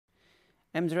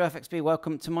M0FXB,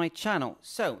 welcome to my channel.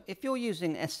 So, if you're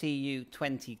using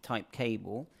HRI200 type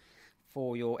cable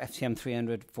for your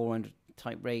FCM300, 400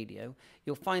 type radio,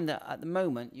 you'll find that at the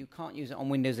moment you can't use it on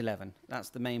Windows 11. That's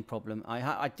the main problem.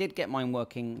 I did get mine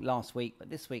working last week, but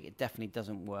this week it definitely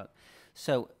doesn't work.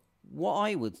 So, what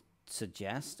I would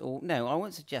suggest, or no, I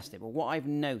won't suggest it, but what I've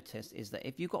noticed is that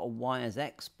if you've got a Wires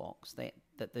X box, that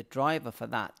the driver for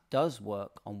that does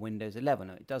work on Windows 11.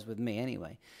 It does with me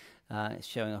anyway. It's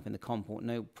showing up in the COM port,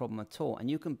 no problem at all.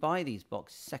 And you can buy these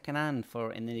boxes second-hand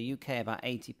for, in the UK, about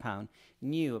 £80,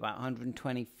 new about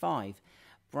 125,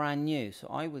 brand new. So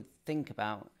I would think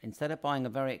about, instead of buying a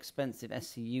very expensive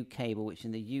SCU cable, which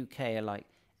in the UK are like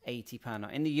 £80,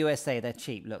 in the USA they're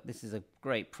cheap. Look, this is a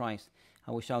great price.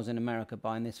 I wish I was in America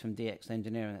buying this from DX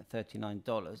Engineering at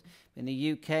 $39. In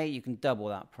the UK, you can double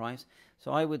that price.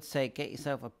 So I would say get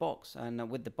yourself a box, and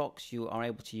with the box you are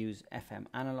able to use FM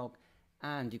analog,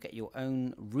 and you get your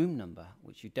own room number,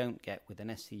 which you don't get with an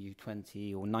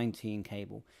SCU20 or 19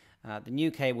 cable. The new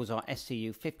cables are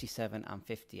SCU 57 and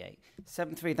 58.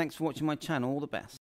 73, thanks for watching my channel. All the best.